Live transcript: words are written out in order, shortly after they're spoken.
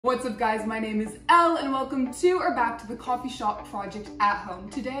What's up guys, my name is Elle and welcome to or back to the coffee shop project at home.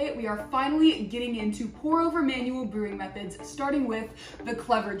 Today we are finally getting into pour over manual brewing methods, starting with the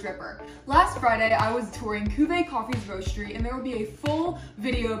Clever Dripper. Last Friday I was touring Cuvee Coffee's roastery and there will be a full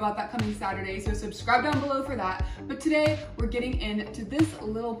video about that coming Saturday, so subscribe down below for that. But today we're getting into this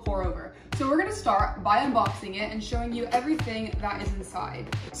little pour over. So we're gonna start by unboxing it and showing you everything that is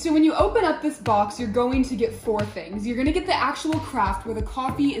inside. So when you open up this box, you're going to get four things. You're gonna get the actual craft where the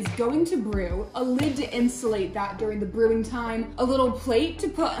coffee is going to brew, a lid to insulate that during the brewing time, a little plate to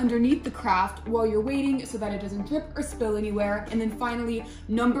put underneath the craft while you're waiting so that it doesn't drip or spill anywhere, and then finally,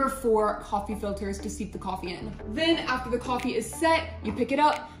 number 4 coffee filters to seep the coffee in. Then after the coffee is set, you pick it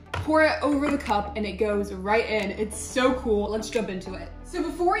up, pour it over the cup, and it goes right in. It's so cool. Let's jump into it. So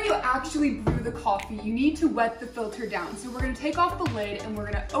before you actually brew the coffee, you need to wet the filter down. So we're gonna take off the lid and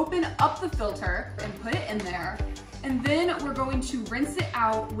we're gonna open up the filter and put it in there. And then we're going to rinse it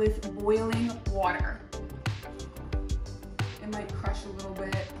out with boiling water. It might crush a little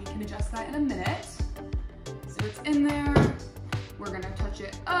bit. We can adjust that in a minute. So it's in there. We're gonna touch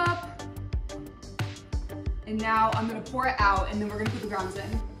it up. And now I'm gonna pour it out and then we're gonna put the grounds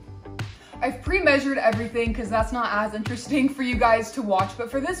in. I've pre-measured everything because that's not as interesting for you guys to watch,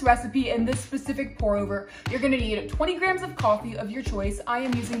 but for this recipe and this specific pour over, you're gonna need 20 grams of coffee of your choice. I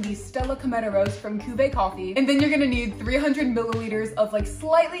am using the Stella Cometa roast from Cuvee Coffee. And then you're gonna need 300 milliliters of like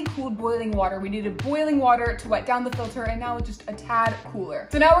slightly cooled boiling water. We needed boiling water to wet down the filter and now it's just a tad cooler.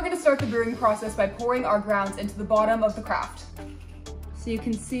 So now we're gonna start the brewing process by pouring our grounds into the bottom of the craft. So you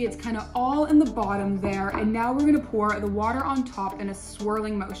can see it's kind of all in the bottom there. And now we're gonna pour the water on top in a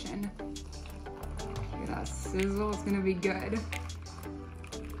swirling motion. That sizzle is gonna be good.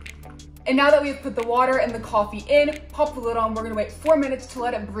 And now that we've put the water and the coffee in, pop the lid on, we're gonna wait 4 minutes to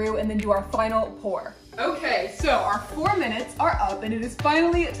let it brew and then do our final pour. Okay, so our 4 minutes are up and it is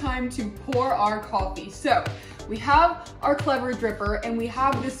finally time to pour our coffee. So we have our Clever Dripper and we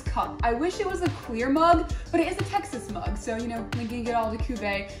have this cup. I wish it was a clear mug, but it is a Texas mug. So, you know, linking it all to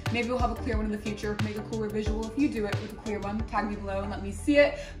Cuvee. Maybe we'll have a clear one in the future, make a cooler visual if you do it with a clear one. Tag me below and let me see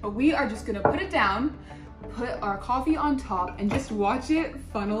it. But we are just gonna put it down, put our coffee on top and just watch it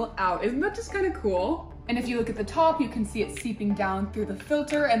funnel out. Isn't that just kind of cool? And if you look at the top, you can see it seeping down through the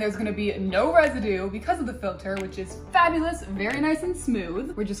filter and there's gonna be no residue because of the filter, which is fabulous, very nice and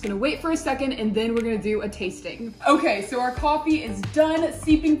smooth. We're just gonna wait for a second and then we're gonna do a tasting. Okay, so our coffee is done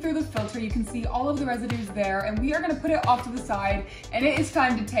seeping through the filter. You can see all of the residues there and we are gonna put it off to the side and it is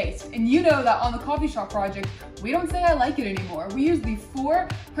time to taste. And you know that on the coffee shop project, we don't say I like it anymore. We use the 4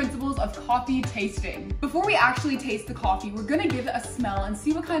 principles of coffee tasting. Before we actually taste the coffee, we're gonna give it a smell and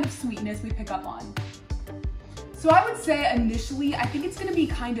see what kind of sweetness we pick up on. So I would say initially, I think it's gonna be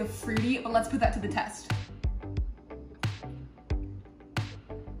kind of fruity, but let's put that to the test.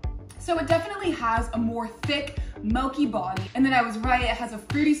 So it definitely has a more thick, milky body. And then I was right, it has a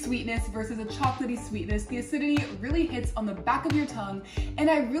fruity sweetness versus a chocolatey sweetness. The acidity really hits on the back of your tongue, and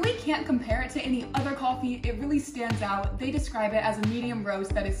I really can't compare it to any other coffee. It really stands out. They describe it as a medium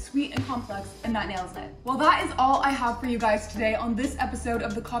roast that is sweet and complex, and that nails it. Well, that is all I have for you guys today on this episode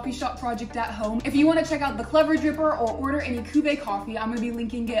of the Coffee Shop Project at Home. If you want to check out the Clever Dripper or order any Cuvee coffee, I'm gonna be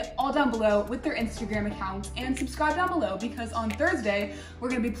linking it all down below with their Instagram accounts, and subscribe down below because on Thursday, we're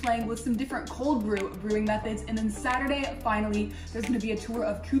gonna be playing with some different cold brew brewing methods, and then Saturday, finally, there's gonna be a tour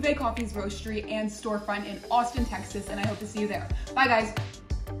of Cuvee Coffee's roastery and storefront in Austin, Texas, and I hope to see you there. Bye guys.